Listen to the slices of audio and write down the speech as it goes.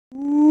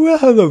Well,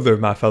 hello there,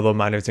 my fellow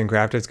miners and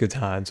crafters. Good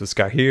times with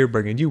Scar here,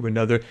 bringing you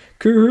another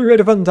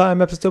creative fun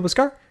time episode with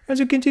Scar as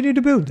we continue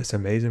to build this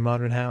amazing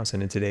modern house.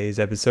 And in today's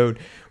episode,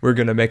 we're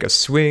going to make a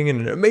swing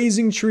and an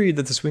amazing tree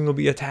that the swing will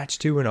be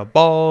attached to, and a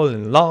ball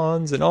and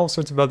lawns and all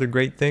sorts of other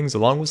great things,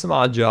 along with some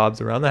odd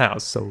jobs around the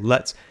house. So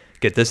let's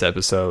get this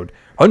episode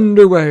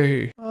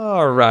underway.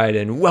 All right,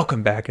 and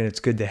welcome back, and it's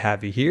good to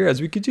have you here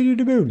as we continue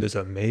to build this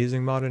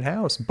amazing modern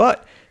house.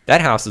 But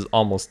that house is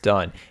almost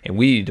done, and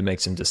we need to make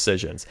some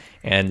decisions.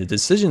 And the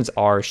decisions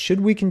are,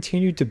 should we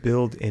continue to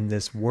build in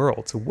this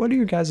world? So what are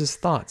your guys'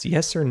 thoughts?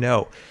 Yes or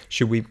no?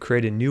 Should we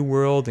create a new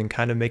world and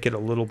kind of make it a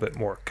little bit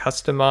more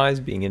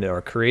customized, being in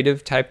our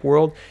creative type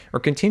world, or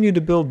continue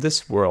to build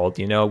this world?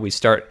 You know, we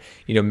start,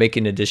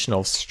 making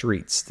additional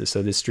streets.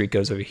 So this street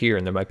goes over here,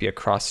 and there might be a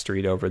cross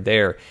street over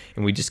there,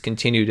 and we just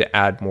continue to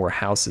add more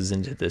houses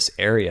into this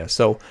area.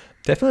 So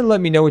definitely let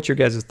me know what your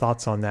guys'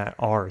 thoughts on that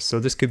are. So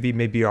this could be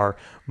maybe our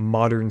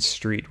modern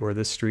street, where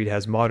this street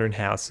has modern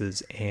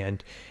houses,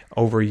 and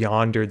over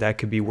yonder that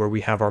could be where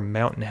we have our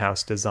mountain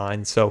house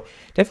design. So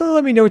definitely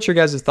let me know what your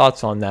guys'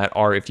 thoughts on that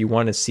are, if you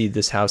want to see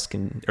this house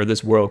or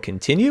this world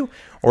continue,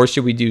 or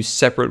should we do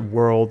separate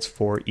worlds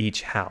for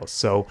each house?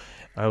 So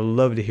I would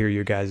love to hear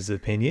your guys'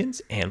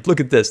 opinions. And look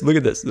at this,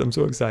 I'm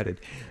so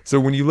excited. So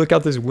when you look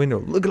out this window,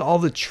 look at all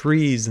the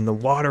trees and the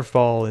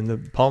waterfall and the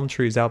palm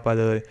trees out by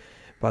the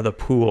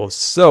pool.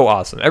 So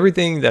awesome.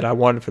 Everything that I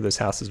wanted for this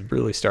house is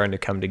really starting to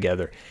come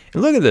together.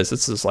 And look at this.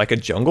 It's just like a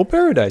jungle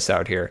paradise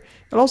out here.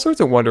 And all sorts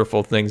of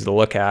wonderful things to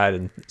look at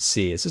and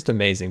see. It's just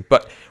amazing.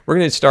 But we're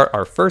going to start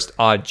our first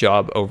odd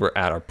job over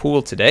at our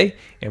pool today.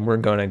 And we're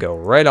going to go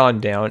right on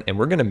down, and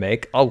we're going to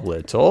make a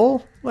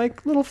little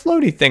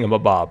floaty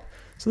thingamabob.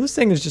 So this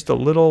thing is just a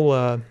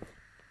little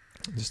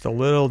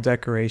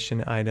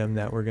decoration item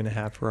that we're going to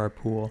have for our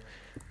pool.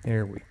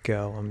 There we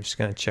go. I'm just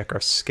going to check our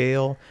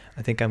scale.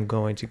 I think I'm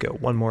going to go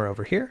one more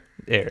over here.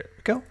 There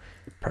we go.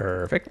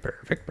 Perfect,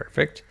 perfect,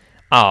 perfect.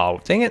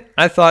 Oh, dang it.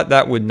 I thought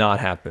that would not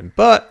happen,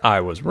 but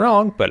I was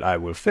wrong. But I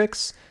will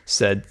fix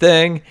said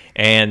thing.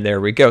 And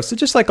there we go. So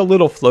just like a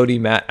little floaty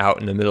mat out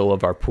in the middle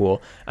of our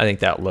pool. I think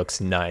that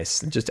looks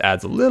nice. It just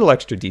adds a little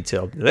extra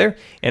detail there.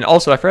 And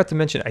also, I forgot to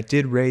mention, I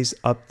did raise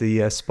up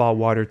the spa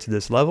water to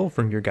this level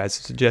from your guys'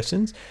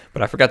 suggestions,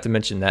 but I forgot to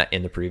mention that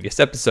in the previous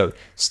episode.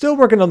 Still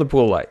working on the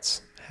pool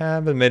lights.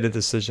 Haven't made a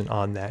decision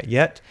on that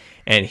yet.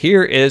 And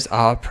here is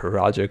our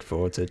project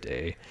for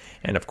today.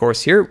 And of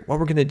course, here, what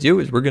we're going to do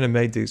is we're going to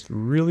make these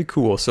really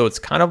cool. So it's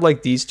kind of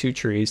like these two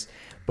trees,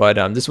 but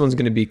this one's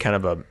going to be kind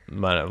of a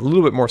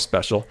little bit more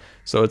special.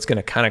 So it's going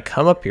to kind of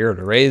come up here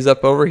and raise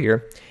up over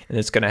here. And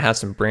it's going to have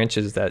some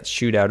branches that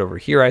shoot out over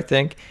here, I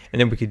think. And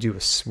then we could do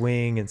a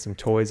swing and some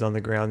toys on the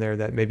ground there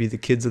that maybe the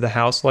kids of the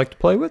house like to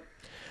play with.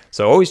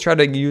 So always try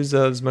to use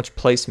as much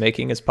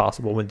placemaking as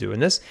possible when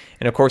doing this.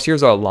 And of course,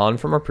 here's our lawn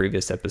from our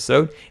previous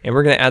episode. And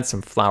we're going to add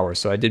some flowers.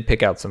 So I did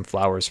pick out some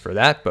flowers for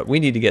that, but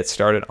we need to get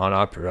started on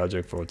our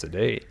project for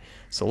today.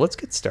 So let's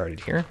get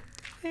started here.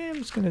 And I'm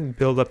just going to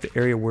build up the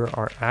area where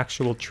our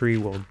actual tree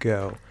will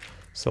go.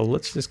 So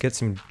let's just get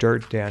some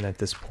dirt down at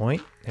this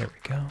point. There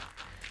we go.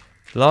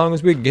 As long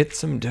as we get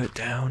some dirt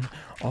down,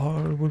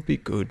 all will be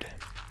good.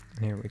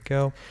 There we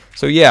go.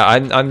 So yeah,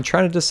 I'm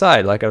trying to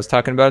decide, like I was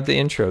talking about at the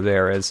intro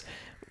there, is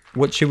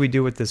what should we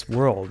do with this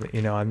world?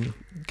 I'm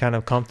kind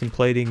of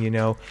contemplating,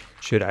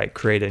 should I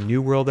create a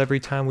new world every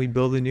time we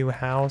build a new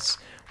house,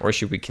 or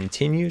should we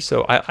continue?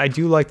 So I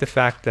do like the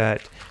fact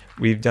that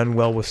we've done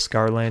well with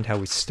Scarland, how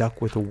we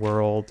stuck with the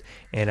world,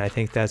 and I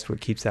think that's what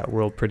keeps that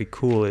world pretty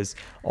cool, is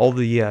all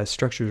the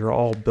structures are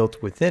all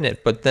built within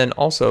it, but then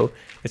also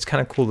it's kind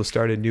of cool to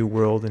start a new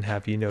world and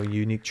have,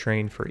 unique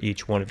terrain for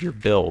each one of your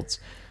builds.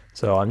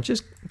 So I'm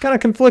just kind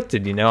of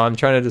conflicted, I'm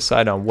trying to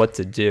decide on what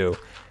to do.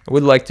 I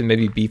would like to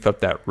maybe beef up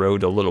that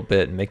road a little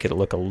bit and make it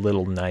look a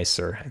little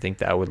nicer. I think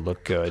that would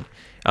look good.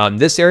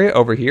 This area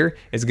over here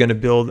is we're going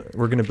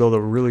to build a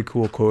really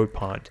cool koi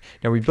pond.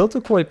 Now, we built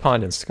a koi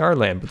pond in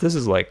Scarland, but this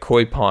is like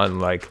koi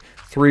pond like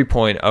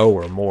 3.0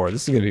 or more.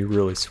 This is going to be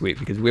really sweet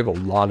because we have a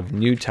lot of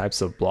new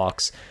types of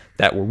blocks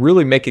that will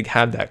really make it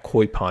have that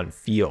koi pond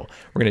feel.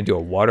 We're going to do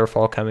a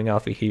waterfall coming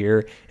off of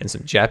here and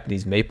some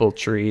Japanese maple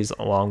trees,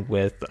 along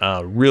with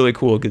a really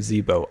cool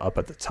gazebo up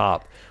at the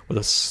top with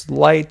a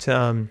slight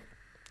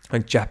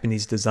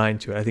Japanese design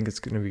to it. I think it's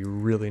going to be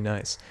really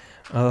nice.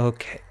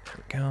 Okay, there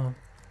we go.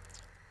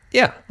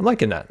 Yeah, I'm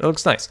liking that. It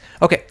looks nice.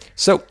 Okay,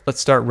 so let's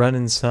start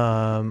running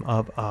some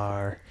of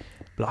our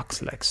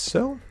blocks like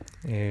so.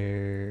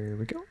 There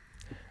we go.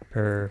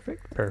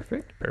 Perfect,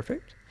 perfect,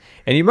 perfect.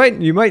 And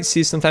you might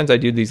see sometimes I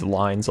do these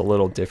lines a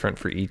little different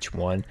for each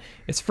one.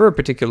 It's for a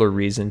particular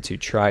reason, to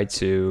try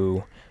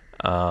to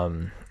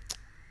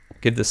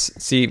get this.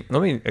 See,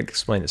 let me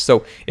explain this.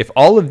 So if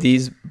all of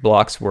these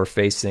blocks were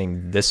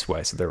facing this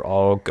way, so they're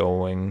all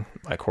going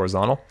like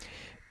horizontal,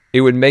 it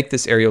would make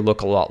this area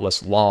look a lot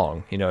less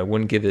long. You know, it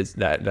wouldn't give it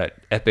that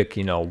epic,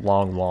 you know,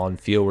 long lawn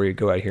feel where you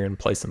go out here and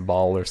play some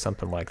ball or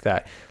something like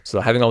that. So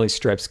having all these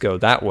stripes go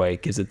that way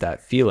gives it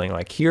that feeling.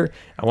 Like here,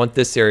 I want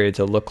this area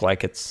to look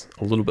like it's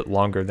a little bit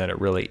longer than it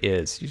really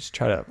is. You just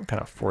try to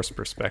kind of force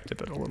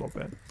perspective it a little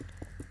bit.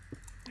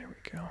 There we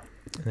go.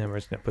 And then we're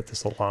just gonna put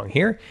this along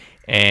here,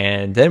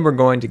 and then we're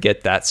going to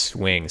get that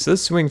swing. So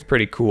this swing's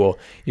pretty cool.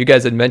 You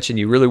guys had mentioned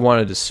you really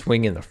wanted to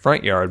swing in the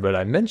front yard, but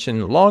I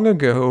mentioned long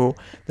ago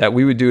that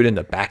we would do it in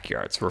the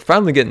backyard. So we're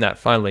finally getting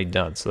that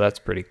done. So that's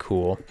pretty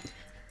cool.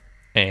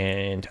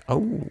 And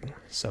oh,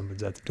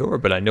 someone's at the door,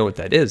 but I know what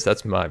that is.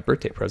 That's my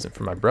birthday present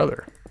for my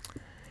brother.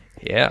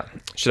 Yeah.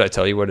 Should I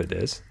tell you what it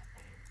is?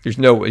 There's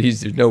no way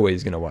he's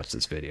gonna watch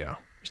this video.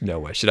 There's no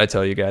way. Should I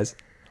tell you guys?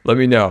 Let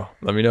me know.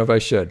 Let me know if I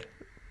should.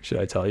 Should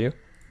I tell you?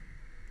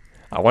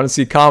 I want to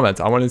see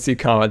comments. I want to see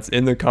comments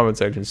in the comment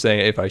section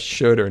saying if I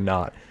should or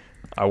not.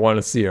 I want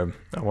to see them.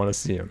 I want to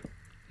see them.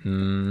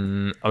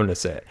 I'm going to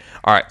say it.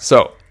 All right.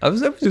 So I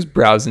was just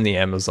browsing the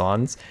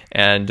Amazons,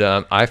 and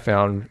I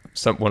found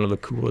one of the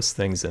coolest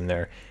things in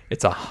there.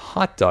 It's a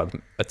hot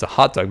dog. It's a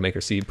hot dog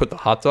maker. So you put the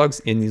hot dogs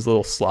in these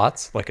little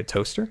slots like a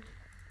toaster,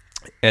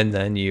 and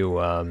then you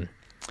let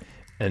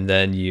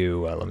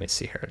me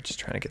see here. I'm just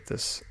trying to get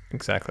this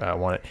exactly how I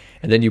want it.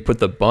 And then you put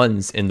the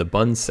buns in the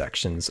bun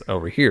sections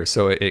over here.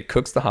 So it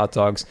cooks the hot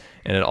dogs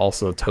and it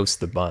also toasts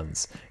the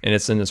buns. And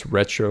it's in this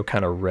retro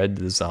kind of red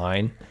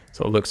design.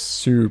 So it looks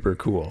super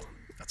cool.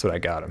 That's what I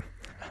got him.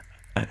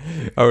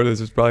 Oh,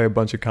 there's probably a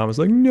bunch of comments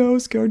like, no,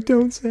 Scar,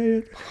 don't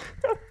say it.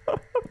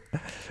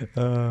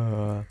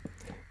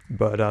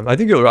 But I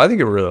think you'll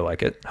really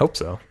like it. Hope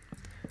so.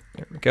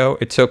 There we go.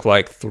 It took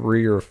like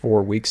 3 or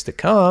 4 weeks to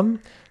come.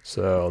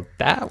 So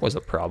that was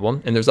a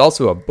problem. And there's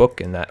also a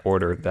book in that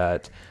order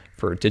that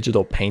for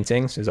digital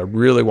paintings, because I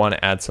really want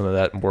to add some of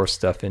that more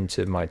stuff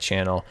into my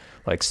channel,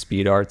 like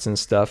speed arts and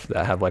stuff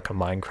that have like a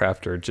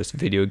Minecraft or just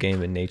video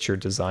game and nature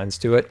designs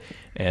to it.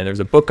 And there's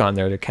a book on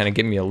there to kind of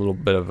give me a little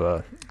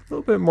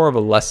bit more of a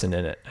lesson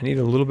in it. I need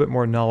a little bit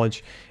more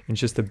knowledge in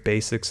just the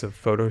basics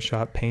of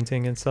Photoshop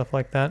painting and stuff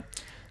like that.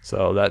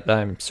 So that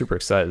I'm super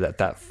excited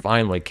that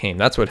finally came.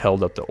 That's what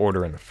held up the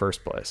order in the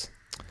first place.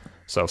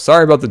 So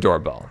sorry about the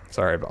doorbell.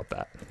 Sorry about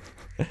that.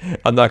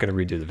 I'm not going to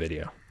redo the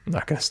video. I'm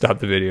not going to stop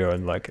the video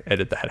and like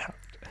edit that out.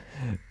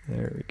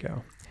 There we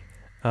go.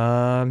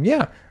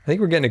 Yeah, I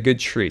think we're getting a good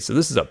tree. So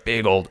this is a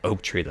big old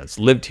oak tree that's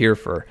lived here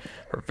for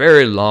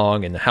very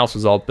long, and the house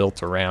was all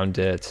built around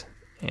it.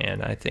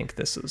 And I think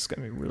this is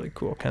going to be really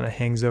cool. Kind of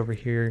hangs over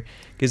here,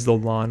 gives the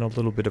lawn a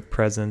little bit of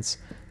presence.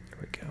 There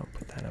we go.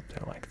 Put that up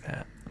there like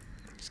that.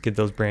 Just give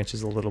those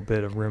branches a little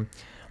bit of room.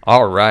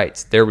 All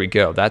right, there we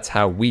go. That's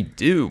how we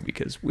do,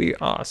 because we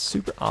are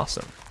super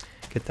awesome.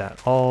 Get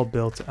that all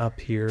built up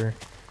here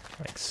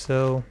like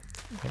so.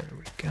 There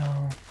we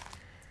go.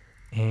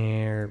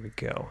 There we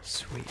go.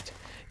 Sweet.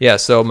 Yeah,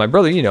 so my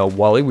brother, you know,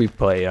 Wally, we've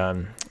played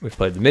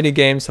the mini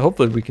games. So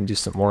hopefully we can do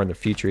some more in the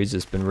future. He's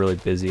just been really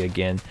busy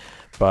again.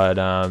 But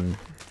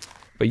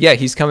yeah,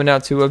 he's coming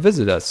out to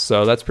visit us.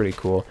 So that's pretty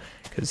cool,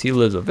 because he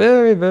lives a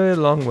very, very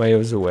long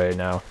ways away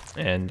now.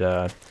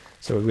 And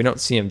so we don't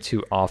see him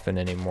too often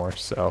anymore.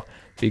 So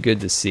be good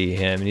to see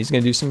him. And he's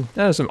going to do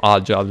some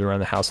odd jobs around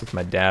the house with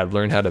my dad,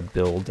 learn how to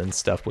build and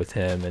stuff with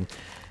him. And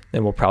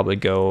then we'll probably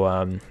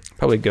go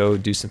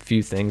do some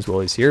few things while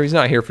he's here. He's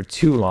not here for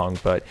too long,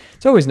 but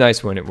it's always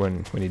nice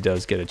when he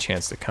does get a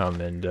chance to come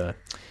and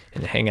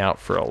hang out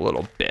for a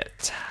little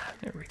bit.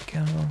 There we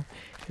go.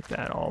 Get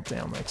that all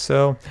down like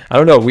so. I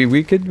don't know.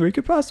 We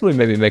could possibly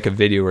maybe make a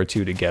video or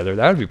two together.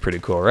 That would be pretty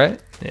cool,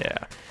 right? Yeah.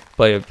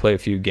 Play a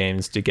few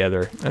games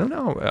together. I don't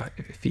know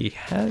if he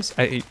has.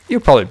 He'll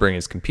probably bring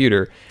his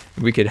computer.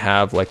 We could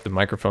have like the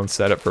microphone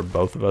set up for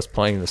both of us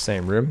playing in the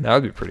same room. That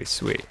would be pretty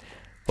sweet.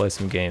 Play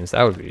some games.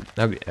 That'd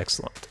be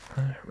excellent.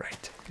 All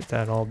right, get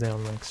that all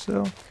down like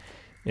so.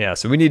 Yeah,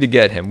 so we need to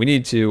get him. We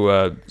need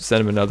to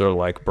send him another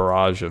like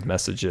barrage of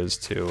messages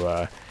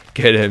to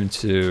get him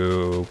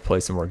to play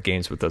some more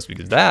games with us,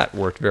 because that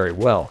worked very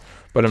well.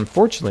 But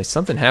unfortunately,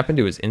 something happened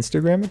to his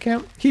Instagram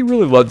account. He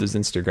really loved his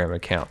Instagram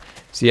account.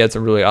 So he had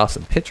some really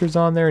awesome pictures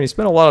on there, and he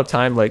spent a lot of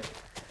time like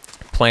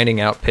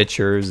planning out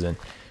pictures and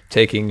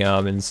taking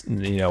in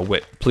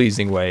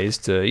pleasing ways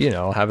to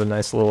have a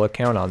nice little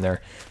account on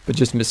there. But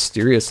just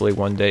mysteriously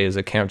one day his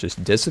account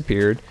just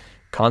disappeared.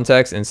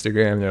 Contacts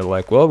Instagram, they're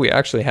like, well, we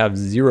actually have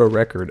zero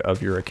record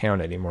of your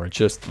account anymore. It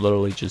just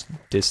literally just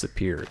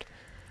disappeared.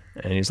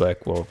 And he's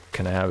like, well,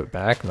 can I have it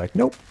back? I'm like,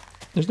 nope,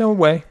 there's no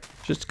way.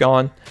 Just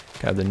gone.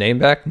 Can I have the name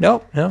back?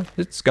 Nope, no,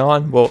 it's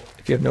gone. Well,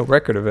 if you have no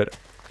record of it,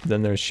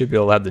 then there should be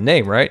able to have the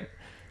name, right?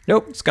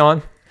 Nope, it's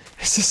gone.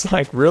 It's just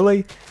like,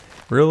 really?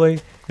 Really?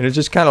 And it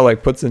just kind of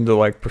like puts into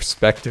like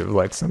perspective.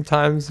 Like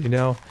sometimes,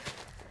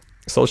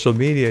 social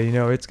media,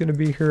 it's going to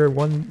be here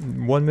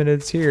one minute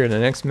it's here, and the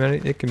next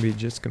minute it can be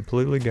just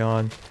completely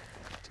gone.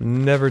 So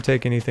never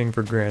take anything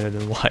for granted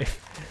in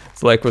life.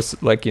 It's like with the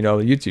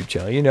YouTube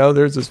channel.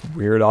 There's this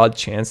weird odd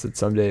chance that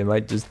someday it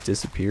might just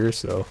disappear.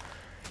 So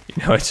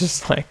You know, it's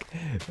just like,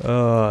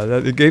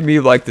 it gave me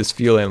like this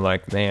feeling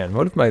like, man,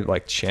 what if my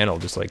like channel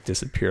just like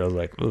disappeared? I was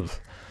like, ugh,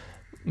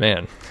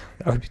 man,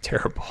 that would be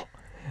terrible.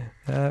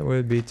 That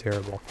would be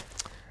terrible.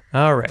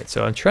 All right,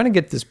 so I'm trying to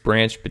get this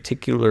branch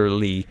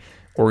particularly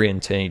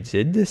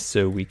orientated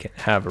so we can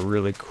have a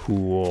really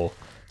cool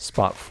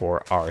spot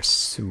for our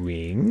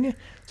swing.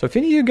 So if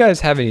any of you guys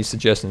have any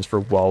suggestions for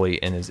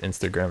Wally and his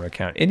Instagram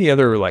account, any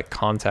other like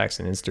contacts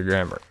in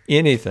Instagram or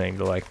anything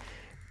to like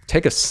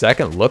take a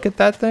second look at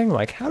that thing,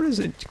 like how does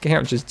it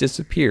can't just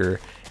disappear?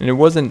 And it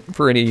wasn't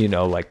for any, you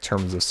know, like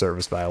terms of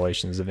service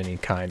violations of any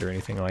kind or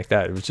anything like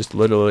that. It was just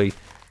literally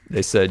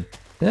they said,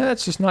 yeah,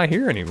 it's just not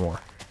here anymore.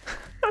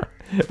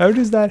 How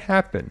does that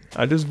happen?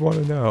 I just want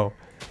to know.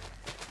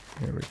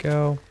 There we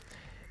go.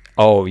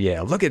 Oh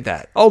yeah, look at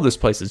that. All this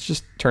place is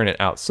just turning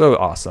out so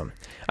awesome.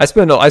 I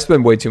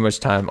spend way too much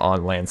time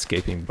on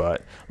landscaping,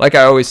 but like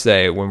I always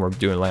say when we're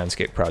doing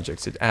landscape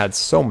projects, it adds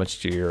so much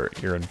to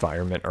your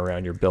environment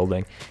around your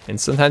building. And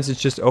sometimes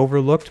it's just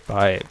overlooked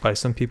by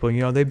some people.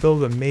 You know, they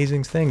build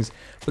amazing things,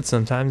 but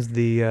sometimes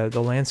the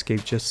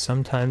landscape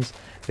sometimes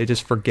they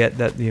just forget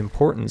the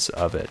importance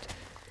of it.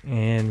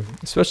 And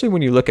especially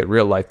when you look at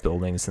real life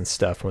buildings and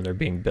stuff when they're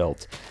being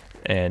built,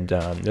 and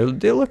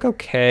they look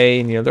okay,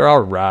 and you know they're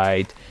all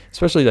right,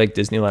 especially like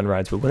Disneyland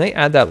rides. But when they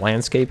add that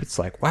landscape, it's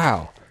like,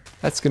 wow,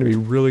 that's going to be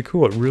really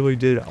cool. It really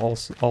did all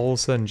of a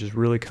sudden just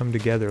really come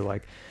together.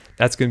 Like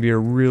that's going to be a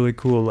really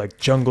cool like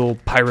jungle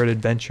pirate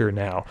adventure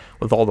now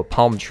with all the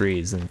palm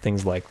trees and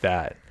things like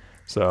that.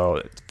 So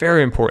it's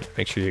very important to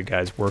make sure you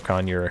guys work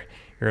on your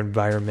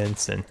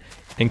environments and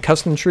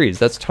custom trees.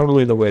 That's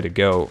totally the way to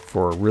go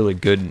for a really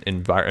good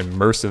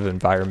immersive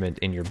environment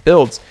in your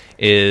builds,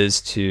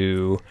 is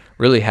to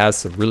really have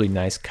some really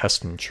nice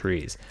custom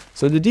trees.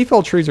 So the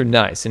default trees are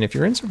nice, and if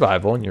you're in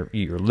survival and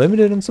you're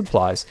limited in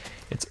supplies,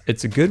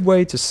 it's a good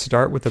way to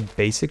start with a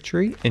basic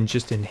tree and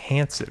just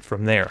enhance it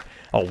from there.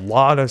 A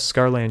lot of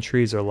Scarland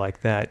trees are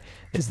like that,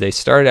 is they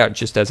start out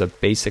just as a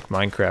basic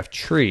Minecraft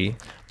tree,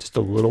 just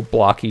a little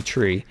blocky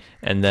tree,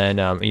 and then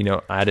you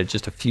know, added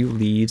just a few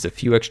leaves, a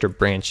few extra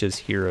branches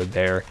here or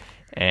there,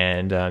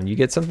 and you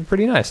get something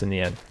pretty nice in the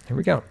end. Here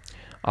we go.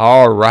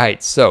 All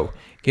right, so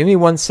give me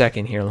 1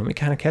 second here. Let me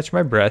kind of catch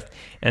my breath,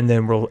 and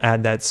then we'll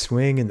add that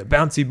swing and the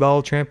bouncy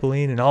ball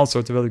trampoline and all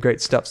sorts of other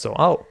great stuff. So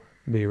I'll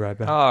be right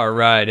back. All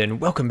right, and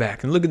welcome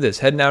back. And look at this,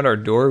 heading out our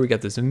door, we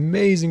got this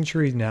amazing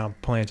tree now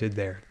planted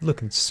there,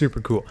 looking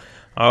super cool.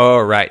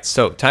 All right,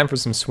 so time for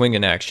some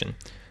swinging action.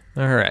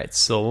 All right,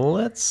 so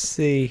let's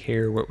see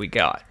here what we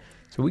got.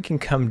 So we can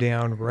come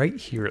down right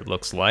here, it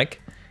looks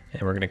like,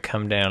 and we're going to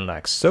come down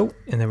like so,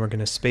 and then we're going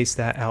to space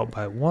that out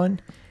by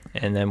 1,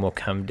 and then we'll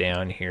come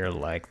down here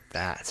like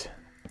that.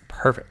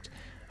 Perfect.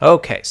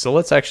 Okay, so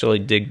let's actually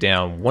dig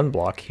down 1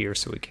 block here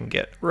so we can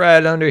get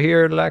right under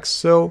here like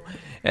so,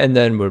 and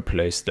then we'll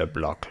place the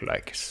block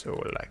like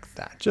so, like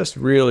that. Just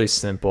really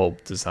simple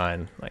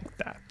design like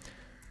that.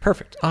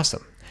 Perfect,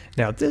 awesome.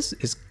 Now this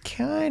is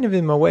kind of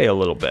in my way a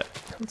little bit.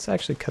 Let's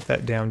actually cut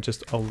that down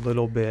just a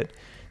little bit,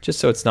 just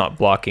so it's not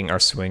blocking our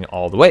swing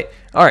all the way.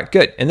 All right,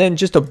 good. And then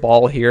just a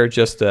ball here,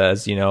 just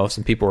as you know,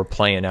 some people were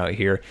playing out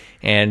here,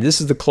 and this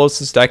is the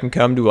closest I can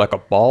come to like a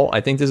ball. I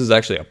think this is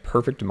actually a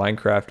perfect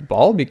Minecraft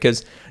ball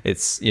because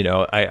it's, you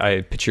know,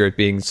 I picture it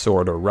being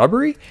sort of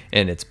rubbery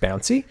and it's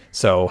bouncy.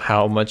 So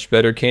how much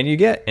better can you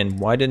get? And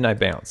why didn't I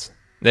bounce?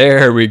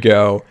 There we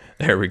go.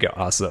 There we go.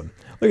 Awesome.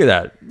 Look at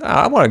that.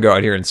 I want to go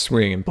out here and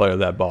swing and play with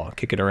that ball,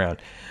 kick it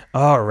around.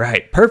 All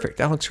right, perfect.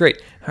 That looks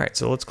great. All right,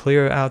 so let's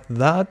clear out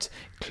that.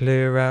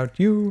 Clear out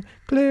you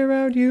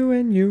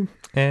and you.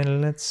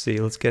 And let's see,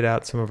 let's get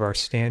out some of our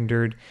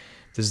standard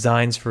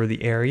designs for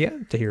the area.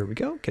 Here we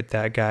go. Get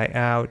that guy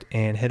out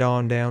and head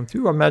on down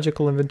through our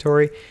magical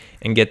inventory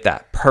and get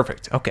that.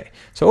 Perfect. Okay,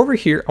 so over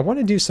here, I want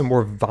to do some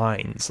more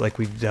vines like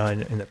we've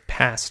done in the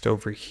past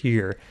over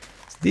here.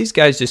 So these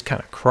guys just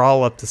kind of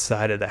crawl up the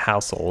side of the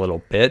house a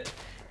little bit,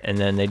 and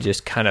then they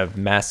just kind of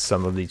mask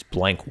some of these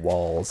blank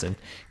walls and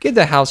give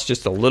the house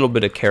just a little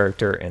bit of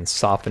character and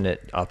soften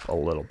it up a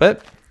little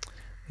bit.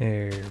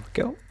 There we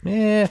go.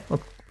 Yeah,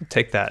 we'll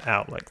take that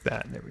out like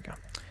that. There we go.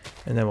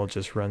 And then we'll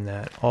just run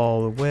that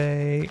all the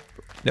way.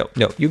 No,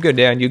 you go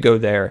down, you go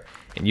there,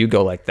 and you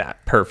go like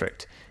that.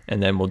 Perfect.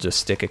 And then we'll just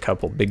stick a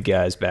couple big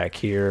guys back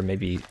here,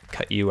 maybe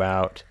cut you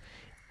out,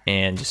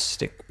 and just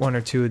stick 1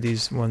 or 2 of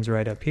these ones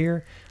right up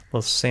here.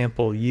 We'll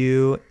sample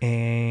you,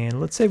 and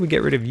let's say we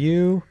get rid of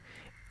you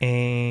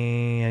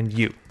and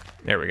you.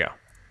 There we go.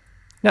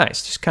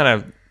 Nice. Just kind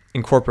of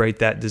incorporate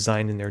that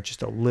design in there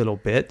just a little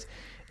bit,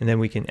 and then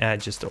we can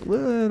add just a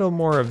little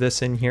more of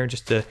this in here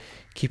just to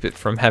keep it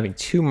from having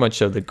too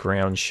much of the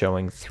ground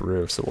showing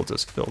through. So we'll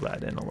just fill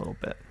that in a little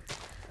bit.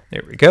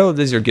 There we go.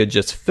 These are good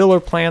just filler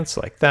plants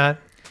like that,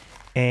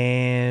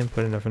 and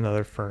put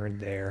another fern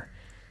there.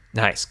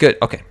 Nice. Good.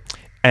 Okay.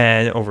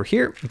 And over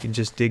here we can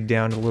just dig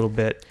down a little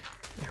bit.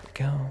 There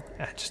we go.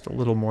 Add just a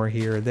little more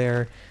here or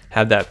there.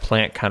 Have that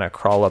plant kind of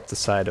crawl up the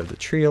side of the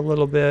tree a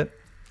little bit.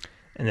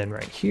 And then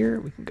right here,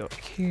 we can go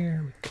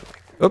here. We can go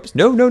like, oops,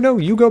 no,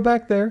 you go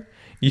back there.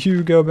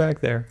 You go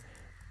back there.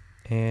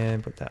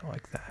 and put that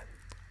like that.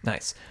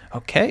 Nice.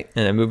 Okay,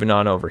 and then moving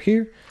on over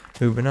here,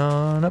 moving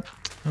on up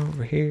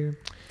over here.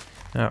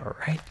 All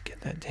right,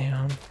 get that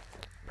down.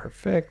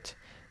 Perfect.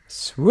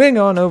 Swing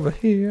on over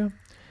here.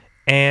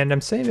 And I'm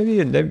saying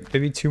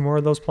maybe 2 more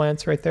of those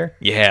plants right there.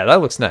 Yeah,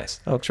 that looks nice.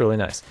 That looks really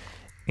nice.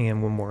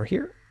 And 1 more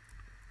here.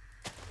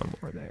 1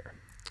 more there.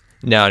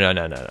 No.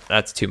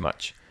 That's too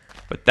much.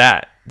 But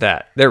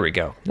there we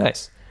go.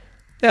 Nice.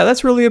 Yeah,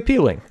 that's really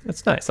appealing.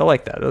 That's nice. I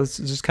like that. It's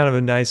just kind of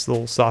a nice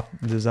little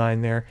soft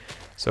design there.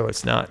 So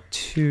it's not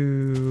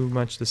too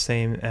much the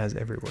same as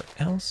everywhere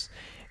else.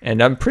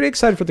 And I'm pretty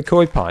excited for the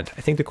koi pond.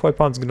 I think the koi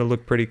pond is going to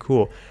look pretty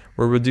cool.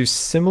 Where we'll do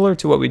similar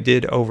to what we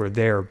did over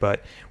there,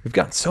 but we've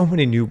gotten so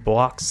many new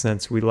blocks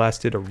since we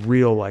last did a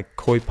real like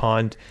koi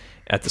pond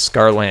at the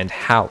Scarland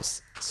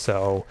house.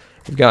 So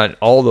we've got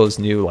all those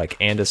new like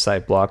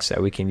andesite blocks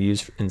that we can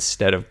use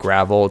instead of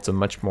gravel. It's a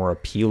much more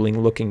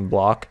appealing looking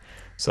block.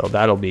 So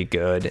that'll be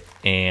good.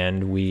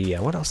 And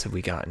what else have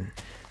we gotten?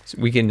 So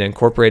we can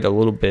incorporate a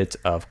little bit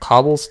of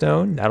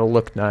cobblestone. That'll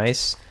look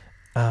nice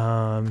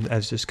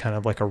as just kind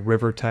of like a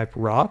river type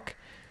rock.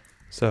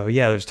 So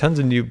yeah, there's tons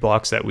of new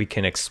blocks that we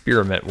can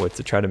experiment with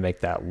to try to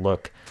make that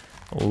look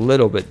a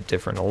little bit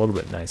different, a little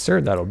bit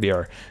nicer. That'll be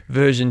our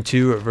version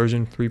 2 or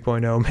version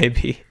 3.0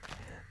 maybe.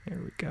 There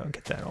we go.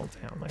 Get that all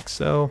down like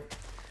so.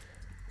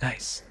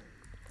 Nice.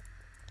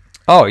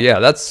 Oh yeah,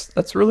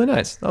 that's really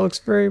nice. That looks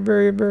very,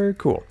 very, very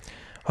cool.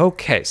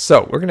 Okay,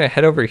 so we're gonna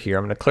head over here.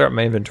 I'm gonna clear up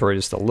my inventory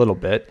just a little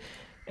bit,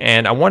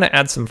 and I want to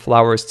add some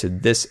flowers to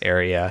this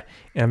area.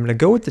 And I'm gonna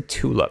go with the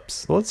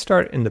tulips. So let's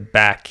start in the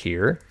back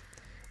here.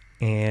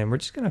 And we're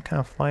just going to kind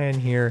of fly in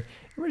here.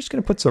 And we're just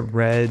going to put some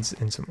reds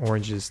and some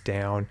oranges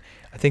down.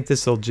 I think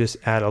this will just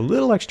add a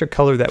little extra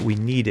color that we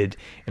needed.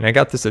 And I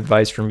got this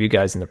advice from you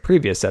guys in the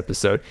previous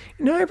episode.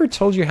 You know, I ever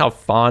told you how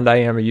fond I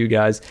am of you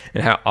guys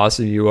and how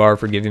awesome you are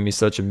for giving me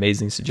such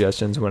amazing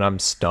suggestions when I'm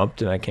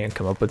stumped and I can't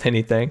come up with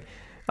anything?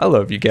 I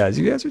love you guys.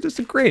 You guys are just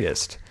the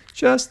greatest.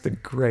 Just the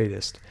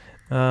greatest.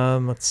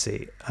 Let's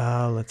see.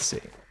 Let's see.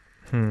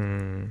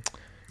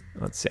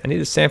 Let's see. I need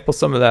to sample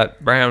some of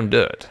that brown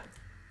dirt.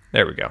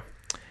 There we go.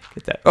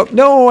 Get that. Oh,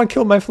 no, I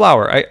killed my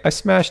flower. I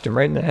smashed him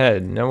right in the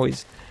head. Now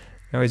he's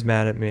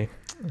mad at me.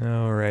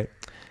 All right.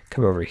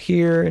 Come over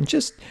here and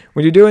just,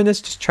 when you're doing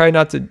this, just try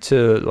not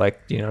to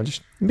like, you know,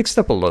 just mix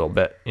it up a little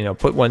bit. You know,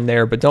 put one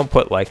there, but don't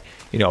put like,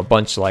 you know, a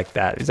bunch like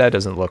that, because that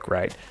doesn't look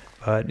right.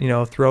 But, you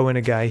know, throw in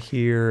a guy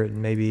here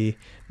and maybe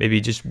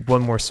just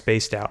one more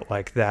spaced out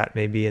like that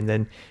maybe. And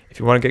then if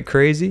you want to get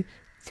crazy,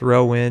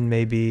 throw in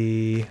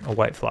maybe a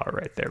white flower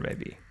right there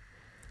maybe.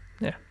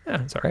 Yeah,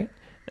 that's all right.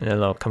 And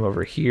then I'll come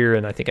over here,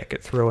 and I think I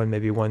could throw in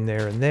maybe one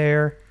there and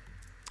there.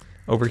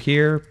 Over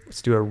here,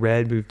 let's do a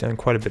red. We've done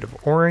quite a bit of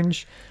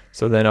orange.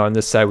 So then on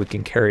this side, we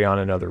can carry on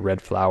another red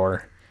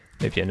flower.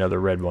 Maybe another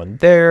red one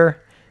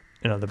there.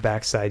 And on the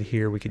back side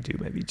here, we could do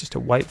maybe just a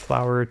white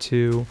flower or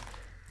 2.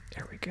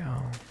 There we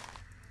go.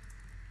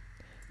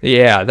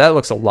 Yeah, that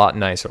looks a lot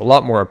nicer, a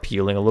lot more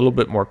appealing, a little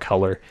bit more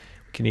color.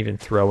 We can even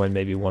throw in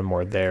maybe one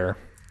more there.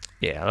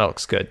 Yeah, that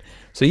looks good.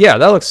 So yeah,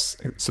 that looks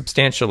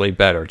substantially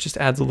better. Just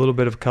adds a little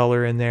bit of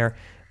color in there.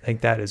 I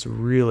think that is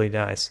really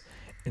nice.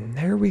 And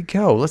there we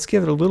go. Let's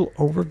give it a little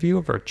overview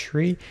of our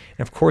tree.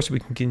 And of course, we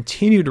can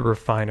continue to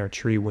refine our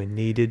tree when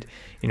needed.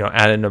 You know,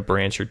 add in a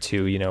branch or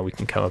 2. You know, we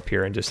can come up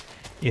here and just,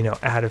 you know,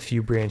 add a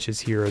few branches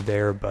here or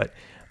there. But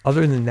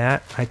other than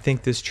that, I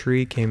think this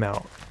tree came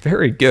out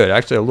very good.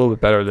 Actually, a little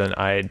bit better than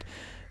I'd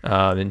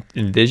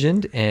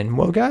envisioned. And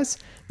well, guys,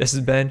 this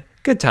has been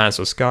Good Times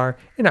with Scar,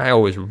 and I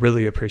always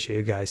really appreciate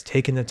you guys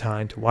taking the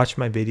time to watch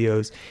my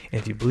videos, and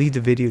if you believe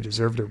the video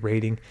deserved a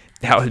rating,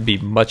 that would be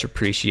much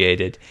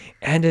appreciated.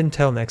 And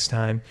until next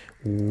time,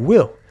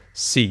 we'll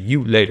see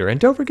you later, and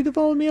don't forget to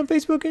follow me on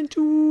Facebook and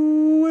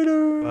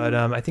Twitter. But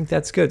I think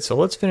that's good, so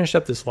let's finish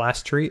up this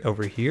last tree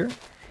over here,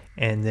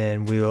 and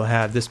then we'll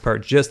have this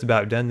part just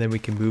about done. Then we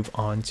can move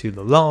on to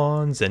the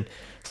lawns and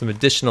some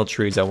additional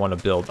trees I want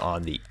to build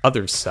on the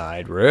other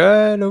side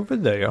right over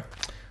there.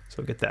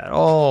 So get that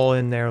all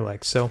in there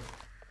like so.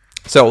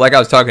 So like I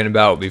was talking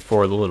about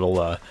before the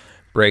little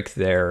break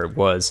there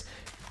was,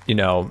 you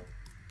know,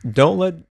 don't let